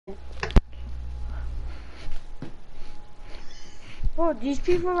Oh, these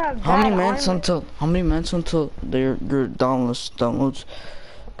people have How many bad minutes armor. until your Dauntless downloads?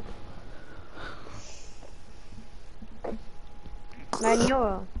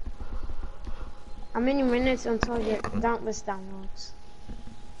 Manuel, how many minutes until your Dauntless downloads?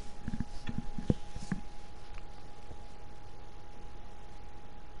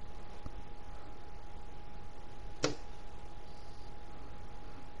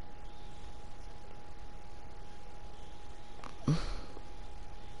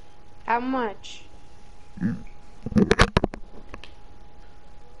 How much?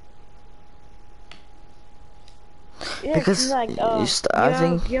 Yeah, Because like I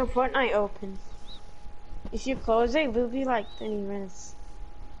think your Fortnite open. If you close it, it will be like 20 minutes.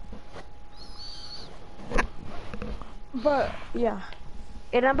 But yeah,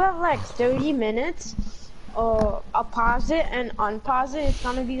 in about like 30 minutes, I'll pause it and unpause it. It's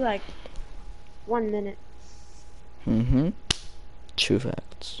gonna be like 1 minute. true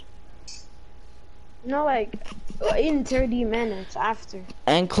facts. No, like in 30 minutes after.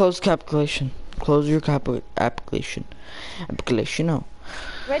 And close calculation. Close your application. Application. No.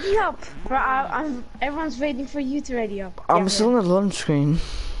 Ready up, bro. Everyone's waiting for you to ready up. I'm Yeah, still on the loading screen.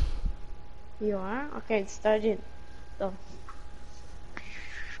 You are? Okay, start it. Go.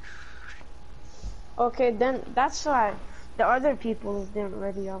 Okay, then that's why the other people didn't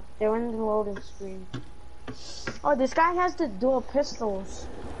ready up. They were in the loading screen. Oh, this guy has the dual pistols.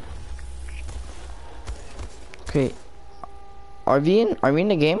 Okay. Are we in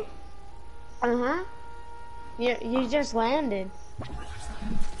the game? Uh-huh. You just landed.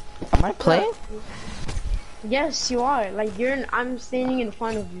 Am I playing? Yes, you are. Like I'm standing in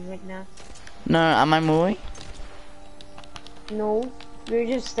front of you right now. No, am I moving? No, you're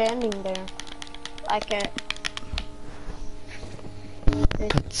just standing there. Like a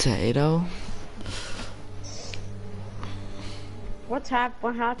Potato. What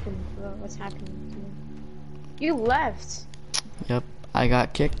happened, bro? What's happening to you? You left. Yep, I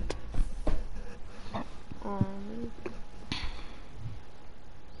got kicked.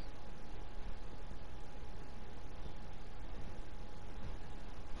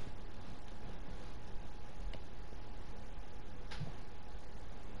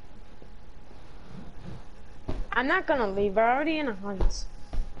 I'm not gonna leave. We're already in a hunt.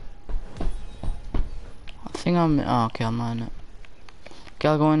 I think okay, I'm not in it. Okay,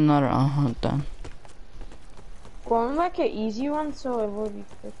 I'll go in another hunt then. Go on like an easy one so it will be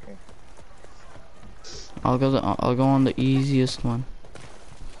quicker. I'll go on the easiest one.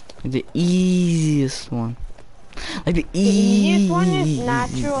 The easiest one. Like the easiest one is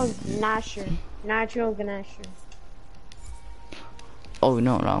natural gnasher. Natural gnasher. Oh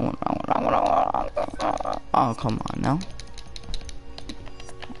no, wrong one. Oh, come on now.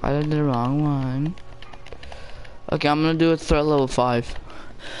 I did the wrong one. Okay, I'm gonna do a threat level 5.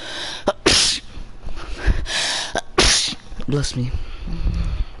 Bless me.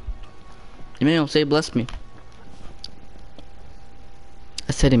 Emmanuel, say bless me.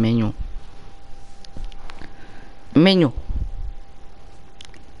 I said Emmanuel. Emmanuel.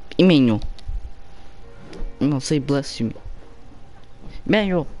 Emmanuel. Emmanuel, say bless you.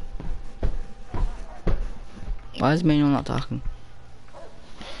 Emmanuel. Why is Emmanuel not talking?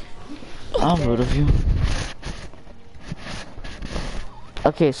 I'll vote of you.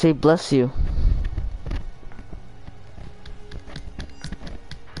 Okay, say bless you.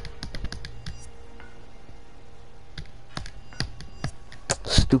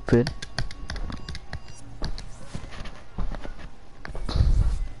 Stupid.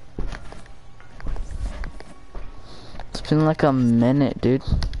 It's been like a minute, dude.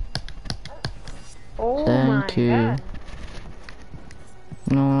 Oh Thank you. God.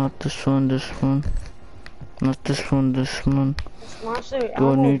 No, not this one, this one. Not this one, this one.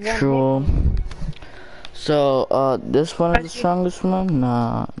 Go neutral. So, this one is the strongest one?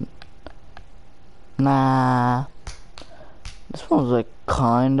 Nah. This one's like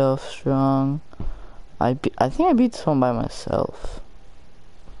kind of strong. I think I beat this one by myself.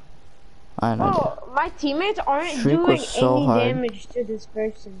 I know. Oh, my teammates aren't doing any damage to this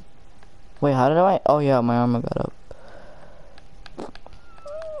person. Wait, how did I? Oh yeah, my armor got up.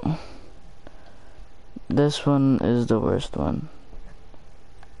 This one is the worst one.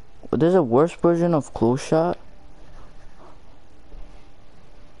 But there's a worse version of close shot.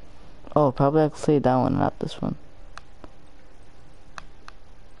 Oh, probably I could play that one, not this one.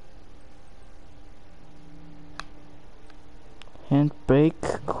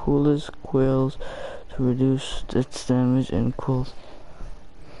 Handbrake cools quills to reduce its damage and cools.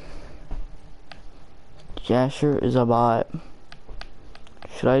 Jasher is a bot.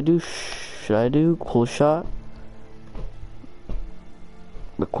 Should I do cool shot?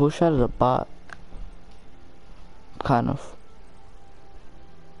 The cool shot is a bot. Kind of.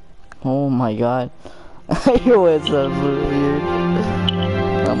 Oh my god. Yo, it's so weird.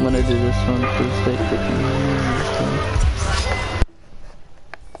 I'm gonna do this one for the sake of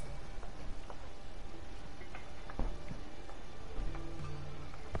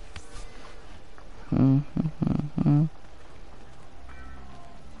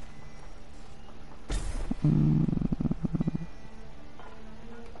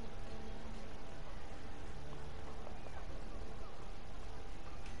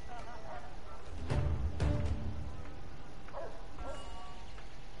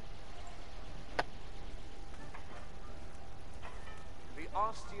The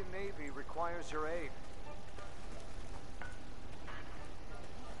Austrian Navy requires your aid.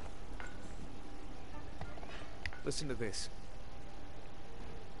 Listen to this.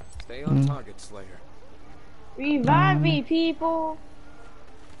 Stay on target, Slayer. Revive me, people.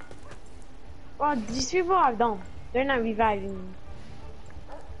 Oh, these people are dumb. They're not reviving me.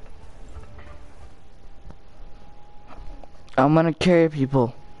 I'm gonna carry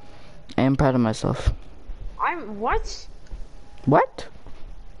people. I am proud of myself. I'm what? What?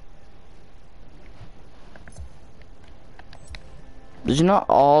 Did you know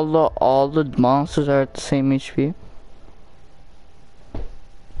all the monsters are at the same HP?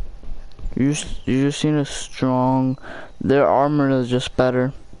 You just seen a strong. Their armor is just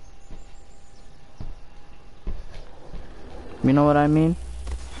better. You know what I mean?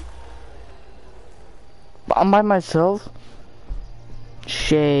 But I'm by myself.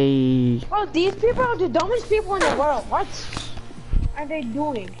 Shay. Oh, these people are the dumbest people in the world. What are they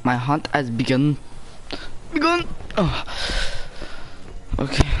doing? My hunt has begun. Oh.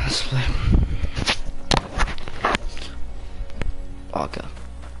 Okay, let's play. Okay.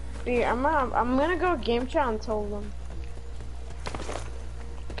 Yeah, I'm gonna go game chat and tell them.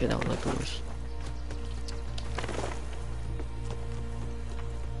 Okay, that was like the worst.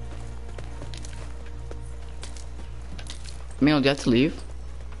 Manuel, do you have to leave?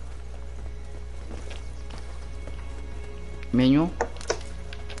 Manuel?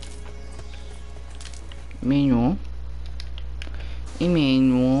 Manuel?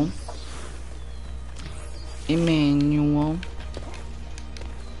 Emmanuel? Emmanuel?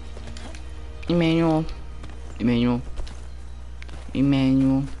 Emmanuel? Emmanuel?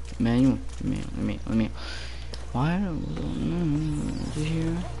 Emmanuel? Emmanuel? Emmanuel? Why is he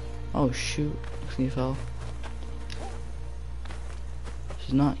here? Oh shoot, he fell.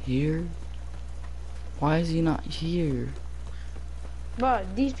 He's not here? Why is he not here?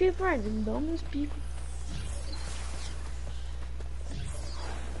 But these people are the dumbest people.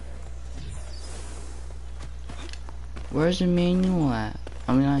 Where's Emmanuel at?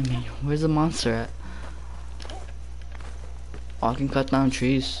 I mean, not Emmanuel. Where's the monster at? Oh, I can cut down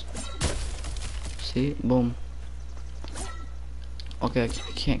trees. See? Boom. Okay, I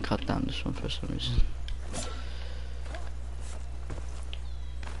can't cut down this one for some reason.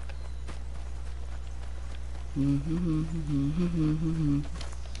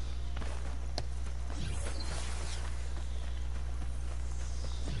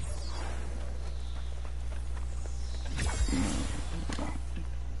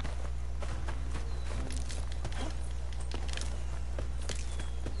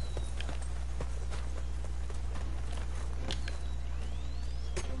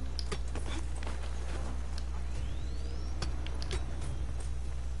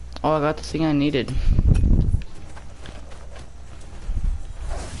 Oh, I got the thing I needed.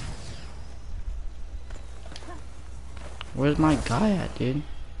 Where's my guy at, dude?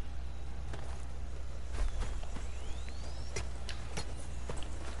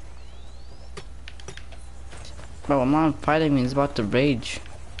 Bro, I'm not fighting me, he's about to rage.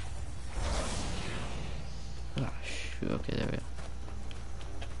 Oh, shoot, okay, there we go.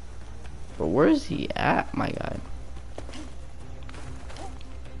 But where is he at, my guy?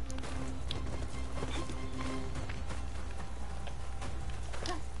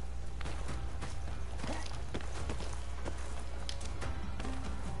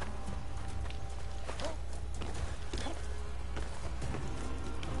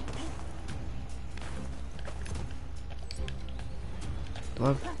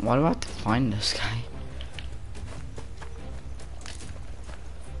 Why do I have to find this guy?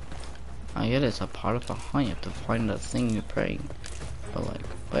 I get it's a part of a hunt, you have to find the thing you're praying. But like,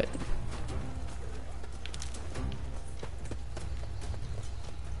 what?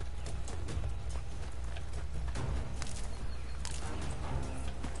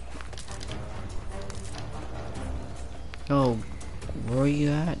 Yo, where are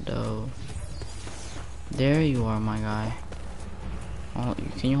you at though? There you are, my guy. Oh,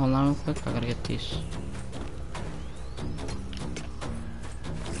 can you hold on real quick? I gotta get these.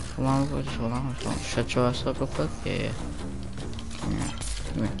 Hold on real quick, just hold on. Shut your ass up real quick. Yeah. Come here.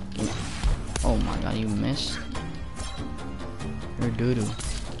 Come here. Come here. Oh my god, you missed. You're doo-doo.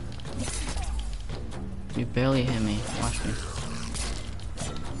 You barely hit me. Watch me.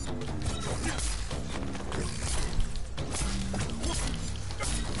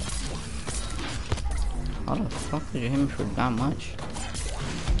 How the fuck did you hit me for that much?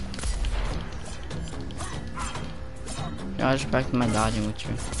 Yeah, I just back to my dodging with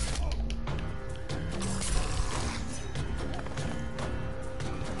you.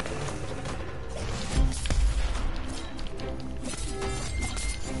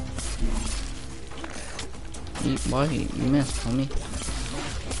 Boy, you missed, homie.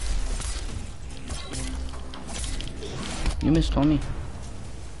 You missed, homie.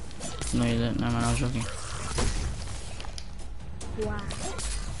 No, you didn't. Never mind, I was joking. Wow.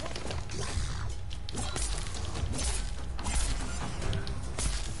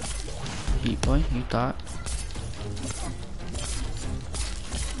 Eat, boy, you thought.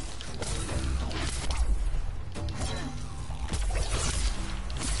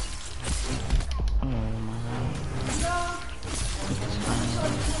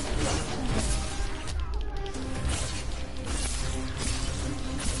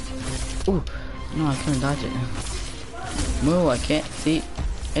 Ooh, no, I couldn't dodge it. Move, I can't see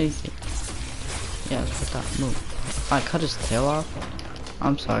anything. Yeah, that's what that. Move. I cut his tail off.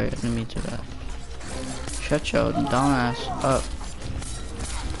 I'm sorry, I didn't mean to do that. Shut your dumb ass up.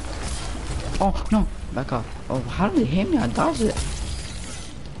 Oh, no, back off. Oh, how did he hit me? I dodged it.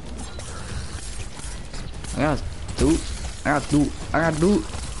 I gotta do. I gotta do.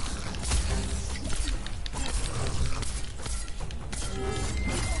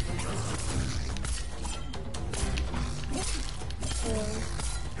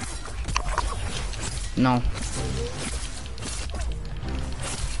 No.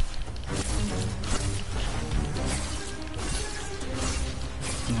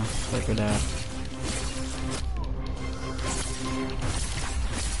 No, look at that.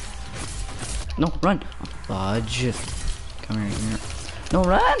 No, run! Fudge. Come here, come here. No,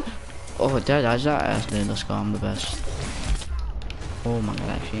 run! Oh, did I dodge that? Yes, dude, let's go, I'm the best. Oh my god,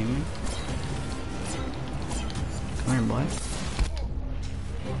 that hit me. Come here, boy.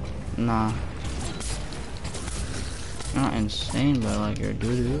 Nah. Not insane, but like you're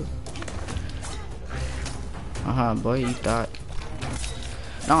doo-doo. Boy, you thought.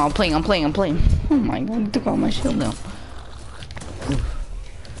 No, I'm playing. Oh my god, you took all my shield now. Oof.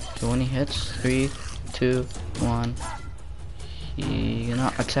 20 hits. 3, 2, 1. He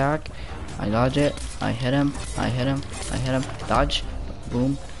gonna attack. I dodge it. I hit him. Dodge.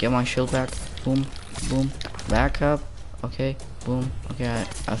 Boom. Get my shield back. Boom. Boom. Back up. Okay. Boom. Okay,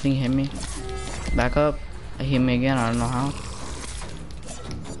 I think he hit me. Back up. He hit me again. I don't know how.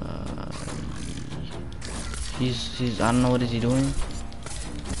 He's. I don't know what is he doing.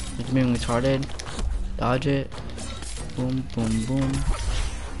 He's being retarded. Dodge it. Boom. Boom. Boom.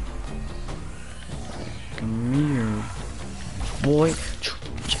 Come here, boy.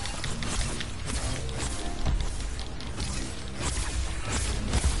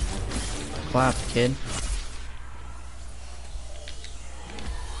 Clap, kid.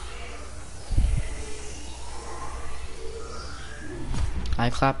 I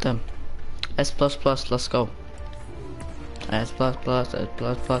clapped him. S++, let's go. S++,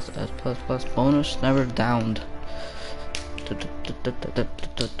 bonus never downed.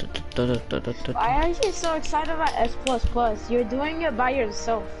 Why are you so excited about S++? You're doing it by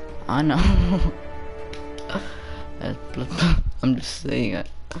yourself. I know. I'm just saying it.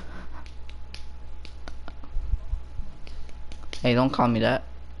 Hey, don't call me that.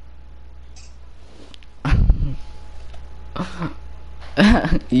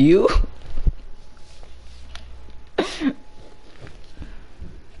 You?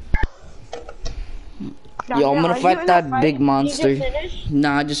 Yo, I'm gonna fight that big monster.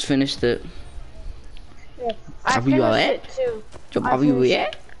 Nah, I just finished it. Yeah, I finished it too. Are you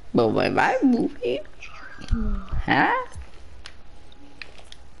yet? But bye movie. Huh?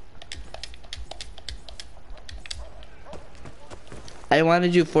 I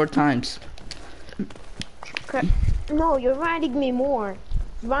wanted you 4 times. Okay. No, you're riding me more.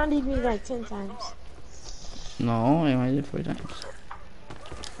 You're riding me like 10 times. No, I wanted you 4 times.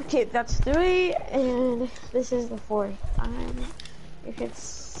 Okay, that's 3, and this is the 4th time. If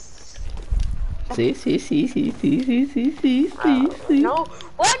it's... See. No,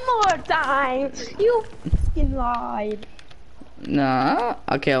 one more time! You fucking lied. Nah.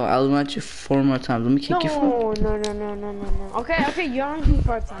 Okay, I'll let you 4 more times. Let me kick you No, no, no, no, no, no, no. Okay, okay, you're on me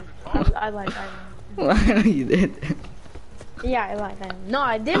for a time. I lied. Well, I know you did. Yeah, I lied. No,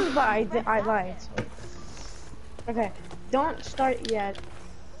 I didn't, but I lied. So. Okay, don't start yet.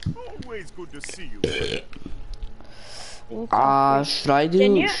 Always good to see you. Should I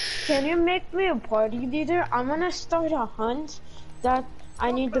do? Can you make me a party leader? I'm gonna start a hunt that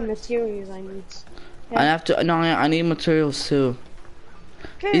I need the materials I need. I have to. No, I need materials too.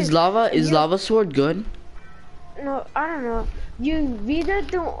 Okay. Is lava sword good? No, I don't know. You either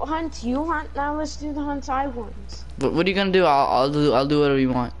the hunt you hunt. Now let's do the hunt I want. What are you gonna do? I'll do whatever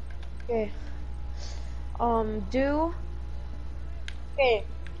you want. Okay. Do. Okay.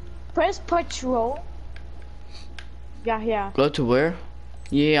 Press patrol. Yeah. Go to where?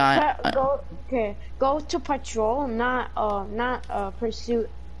 Yeah, Go. Okay. Go to patrol, not pursuit.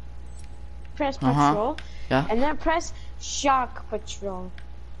 Press patrol. Yeah. And then press shock patrol.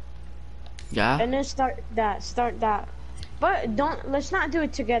 Yeah. And then start that. But let's not do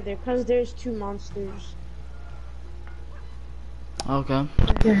it together because there's 2 monsters. Okay.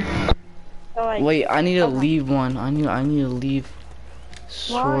 So, like, wait, I need to leave one. I need to leave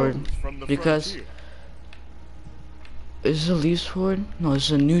sword because is this a leaf sword? No, this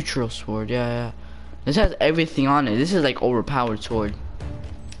is a neutral sword. Yeah. This has everything on it. This is like overpowered sword.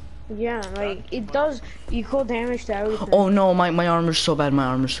 Yeah, like it does equal damage to everything. Oh no, my armor's so bad. My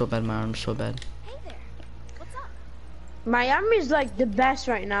armor's so bad. Hey there. What's up? My armor is like the best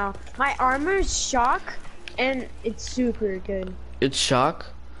right now. My armor is shock, and it's super good. It's shock.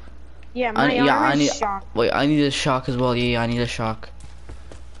 Yeah, my armor is shock. Wait, I need a shock as well. Yeah, I need a shock.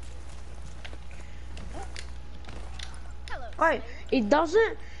 Wait, it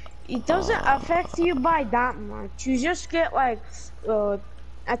doesn't affect you by that much. You just get like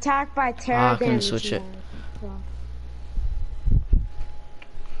attacked by terror damage. I can switch it.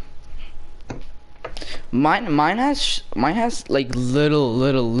 Mine has like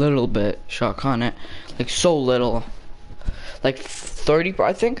little bit shock on it, like so little, like 30.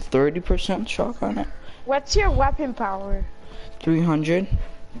 I think 30% shock on it. What's your weapon power? 300.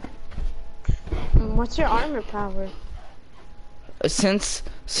 What's your armor power? Since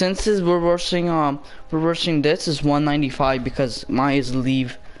is reversing this is 195 because mine is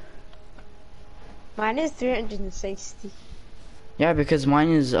leave. Mine is 360. Yeah, because mine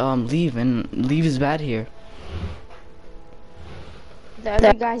is leave, and leave is bad here. The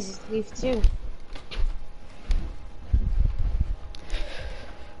other guys is leave too.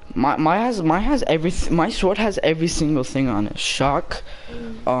 Mine has everything. My sword has every single thing on it. Shock.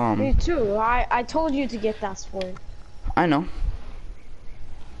 Me too. I told you to get that sword. I know.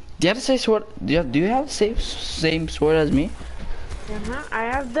 Do you have the same sword? Do you have the same sword as me? I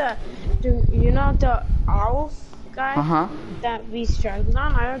have the you know the owl guy that we struggled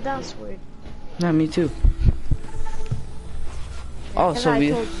on. I have that sword. Yeah, me too. Oh, so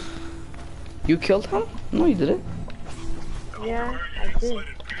you killed him? No, you didn't. Yeah, I did.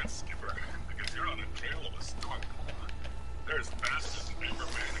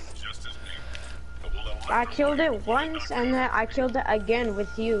 I killed it once, and then I killed it again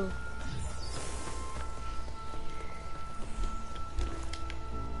with you.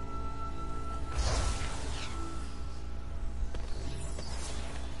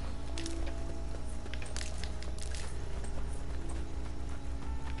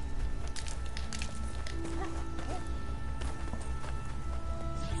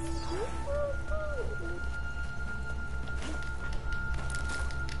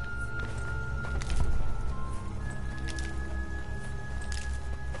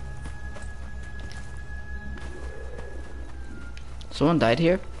 Someone died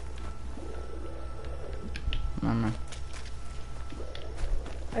here? Never.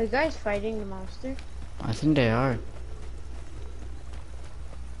 Are you guys fighting the monster? I think they are.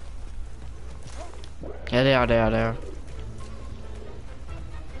 Yeah, they are.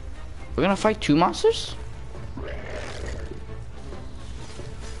 We're gonna fight 2 monsters?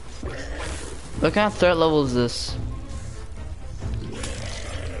 What kind of threat level is this?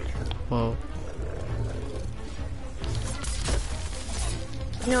 Whoa.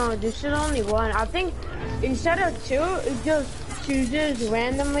 No, this is only one. I think instead of 2, it just chooses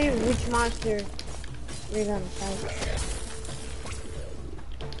randomly which monster we're gonna fight.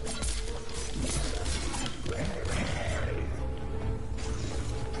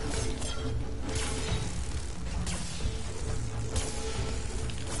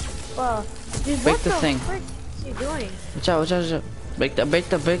 Well, dude, Break what the thing. Frick is he doing? Watch out. Break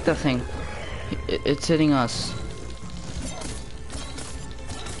the thing. It's hitting us.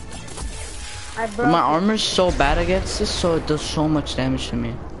 I But broke my it. armor's so bad against this, so it does so much damage to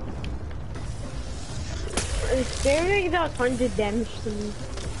me. It's barely does 100 damage to me.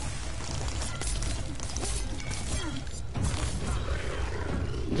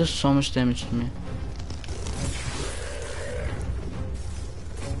 It does so much damage to me.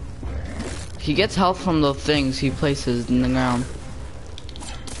 He gets health from the things he places in the ground.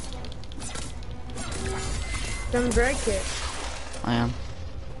 Then break it. I am.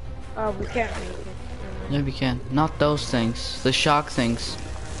 Oh, we can't make it. Yeah, we can. Not those things. The shock things.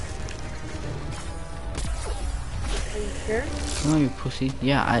 Are you sure? Come on, you pussy.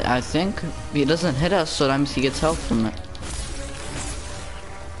 Yeah, I think he doesn't hit us, so that means he gets health from it.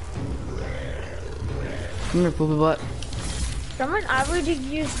 Come here, poopy butt. Someone already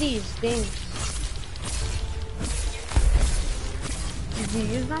used these things. Did you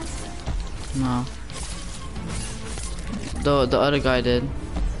use them? No. The other guy did.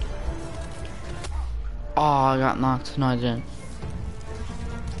 Oh, I got knocked. No, I didn't.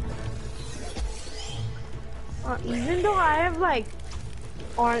 Even though I have like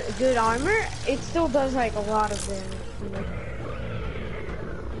good armor, it still does like a lot of damage.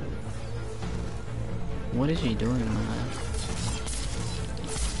 What is he doing, man?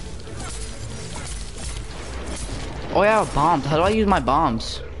 Oh yeah, bombs. How do I use my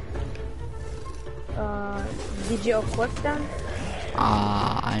bombs? Did you equip them?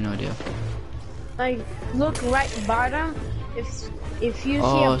 I have no idea. Like, look right bottom. If you see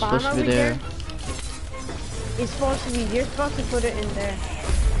Oh, a it's bomb supposed to over be there. it's supposed to be. You're supposed to put it in there.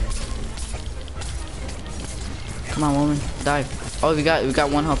 Come on, woman, dive. Oh, we got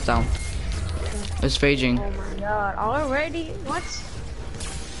one health down. It's raging. Oh my god! Already? What?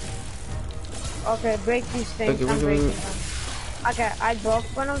 Okay, break these things. Okay, I'm wait, breaking wait. them. Okay, I broke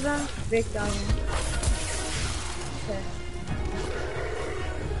one of them. Break the other one. Okay.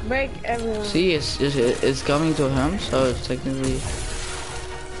 Break everyone. See, it's coming to him, so it's technically.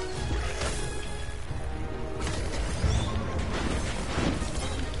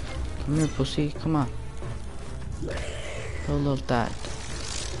 Come here, pussy. Come on. I love that.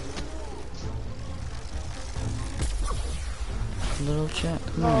 Little chat.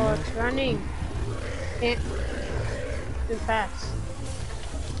 Come Oh, on. it's running. Can't. Too fast.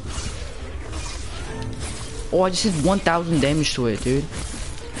 Oh, I just did 1,000 damage to it, dude.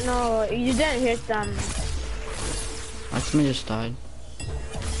 No, you didn't hit them. Actually, just died.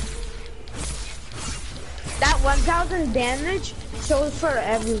 That 1,000 damage shows for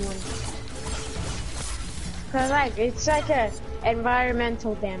everyone. Cause like it's like a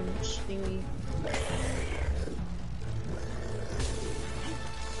environmental damage thingy.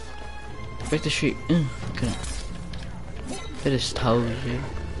 Break the street. Couldn't. It is toes, dude.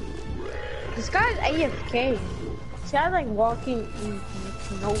 This guy's AFK. This guy's like walking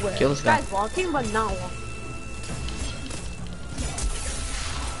into nowhere. Kill This this guy. guy's walking but not walking.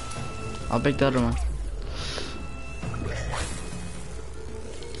 I'll break the other one.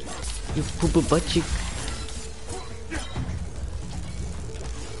 You poo-poo butt cheek.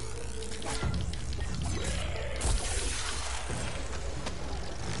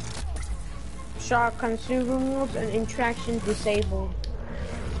 Shock consumables and interaction disabled.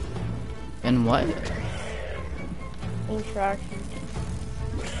 And what? Interaction.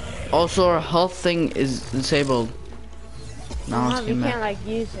 Also, our health thing is disabled. Now it's We came can't back. like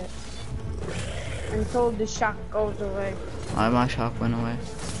use it until the shock goes away. Alright, my shock went away.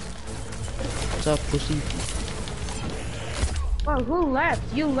 What's up, pussy? Oh, who left?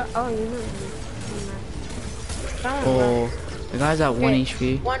 You left. Oh, you know. Someone Oh, left. the guy's at 1 Okay,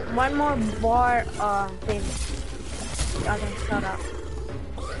 HP. One more bar thing. I can shut up.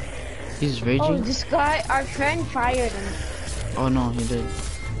 He's Oh, raging. this guy, our friend fired him. Oh no, he did.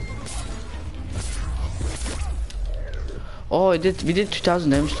 Oh, it did. We did 2,000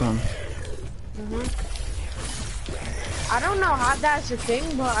 damage to him. I don't know how that's a thing,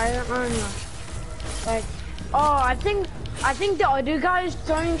 but I don't know. Like, oh, I think the other guy is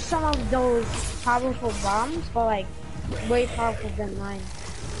throwing some of those powerful bombs, but like way powerful than mine.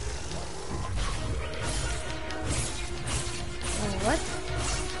 Oh, what?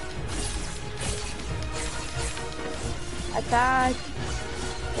 Attack!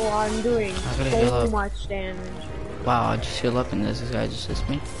 Oh, I'm doing I gotta heal so up. much damage. Wow, I just heal up and this guy just hits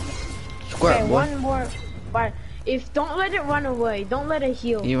me. Squirt, Okay, boy. one more. But if don't let it run away. Don't let it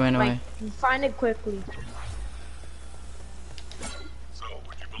heal. You ran like, away. Find it quickly. So,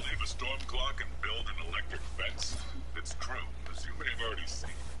 would you believe a storm clock can build an electric fence? It's true, as you may have already seen.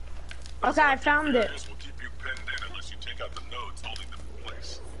 Okay, I found it. Barriers will keep you pinned in unless you take out the nodes holding them in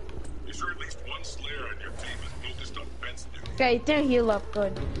place. Be sure at least one Slayer on your team is focused on fence duty. Okay, it didn't heal up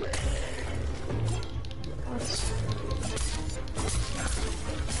good. mouse.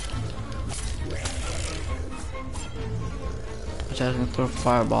 Which I can throw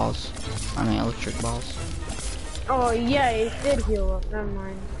fireballs. I mean electric balls. Oh yeah, it did heal up. Never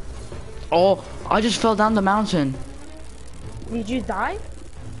mind. Oh, I just fell down the mountain. Did you die?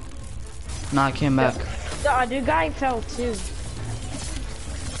 Nah, I came back. The other guy fell too.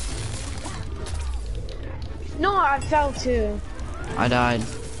 No, I fell too. I died.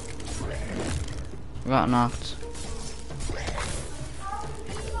 I got knocked.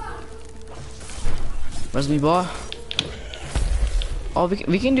 Where's me, boy? Oh,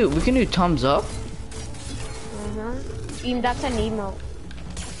 we can do thumbs up. Even that's an emote.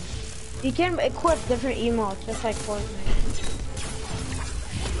 You can equip different emotes, just like Fortnite.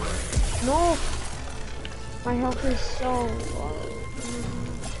 No, my health is so low.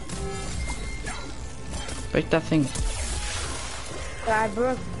 Break that thing. I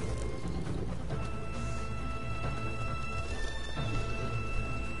broke.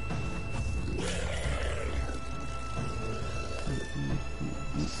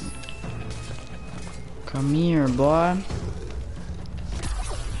 Come here, boy.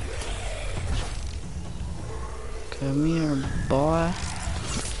 Come here, boy.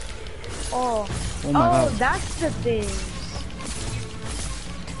 Oh, Oh my god. That's the thing.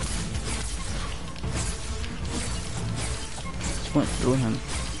 Just went through him.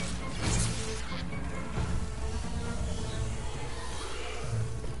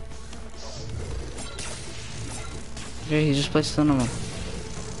 Okay, he just placed on him.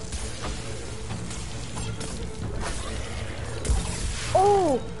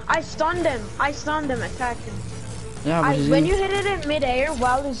 Oh, I stunned him. Attacked him. Yeah, but When you hit it in midair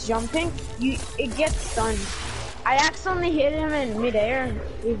while it's jumping, it gets stunned. I accidentally hit him in midair and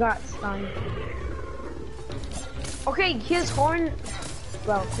he got stunned. Okay, his horn.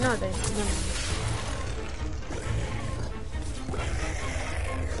 Well, no, no.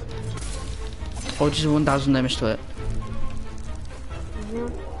 oh, just 1,000 damage to it.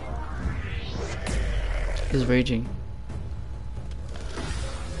 He's raging.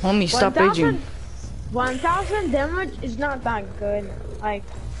 Homie, stop raging. 1,000 damage is not that good. Like,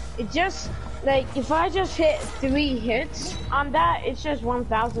 it just, like, if I just hit 3 hits on that, it's just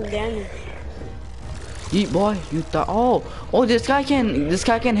 1,000 damage. Eat boy, you thought. Oh, this guy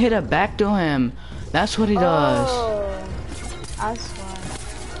can hit it back to him. That's what he does. Oh, that's why.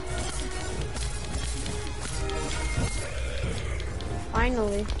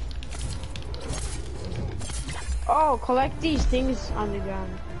 Finally. Oh, collect these things on the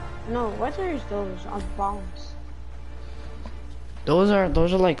ground. No, what are those on bombs? Those are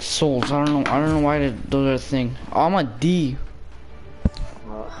like souls. I don't know why those are a thing. Oh, I'm a D.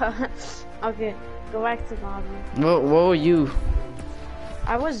 Oh, okay, go back to lobby. What were you?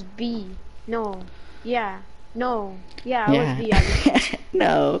 I was B. No. Yeah. No. Yeah, I was B.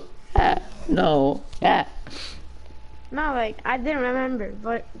 No. No. No, like, I didn't remember,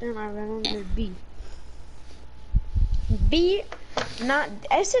 but then I remembered B. B, not,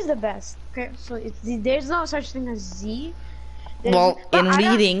 S is the best. Okay, so there's no such thing as Z. Well, in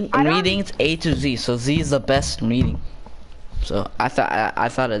reading, it's A to Z, so Z is the best in reading. So I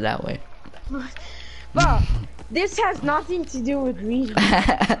thought it that way. Well, this has nothing to do with reading.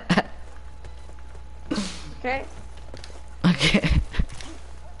 Okay. Okay.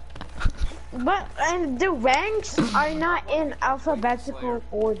 But and the ranks are not in alphabetical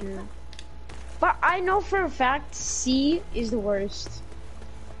order. But I know for a fact C is the worst.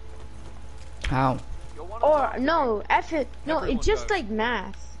 How? Or no, F it. No, it's just like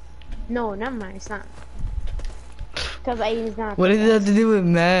math. No, never mind. It's not. Cause A is not. What does it have to do with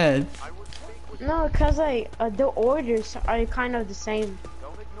math? No, cause like the orders are kind of the same.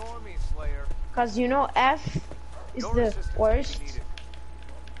 Don't ignore me, Slayer. Cause you know F is the worst.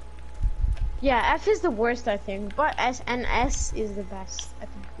 Yeah, F is the worst, I think, but S is the best, I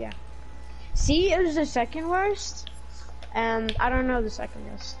think. Yeah. C is the second worst, and I don't know the second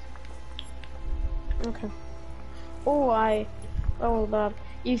worst. Okay. Oh, hold up.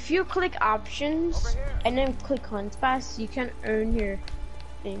 If you click options and then click hunt pass, you can earn your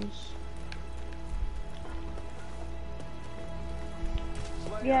things.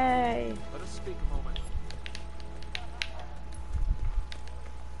 Yay! Let us speak a moment.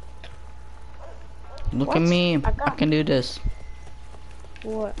 Look at me. I can do this.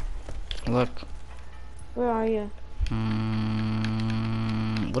 What? Look. Where are you?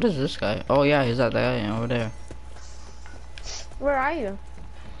 What is this guy? Oh yeah, he's that guy over there. Where are you?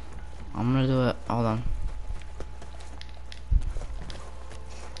 I'm gonna do it. Hold on.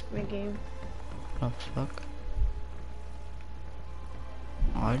 My game. What the fuck?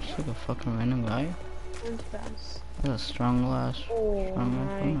 Oh, I just took a fucking random guy. And fast. That's a strong glass. Oh, Strong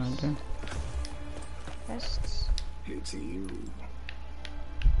weapon right nice. there. Tests. It's you.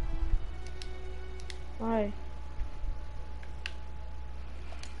 Why?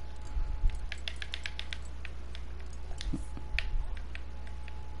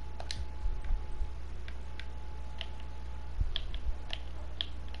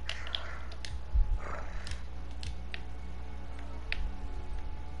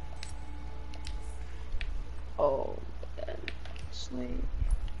 Oh, man. Sleep.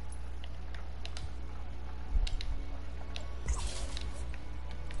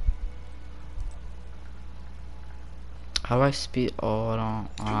 How do I speed? Oh, I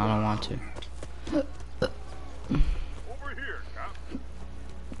don't want to. Over here, cop.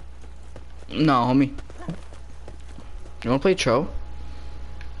 No, homie. You wanna play Tro?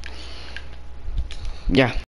 Yeah.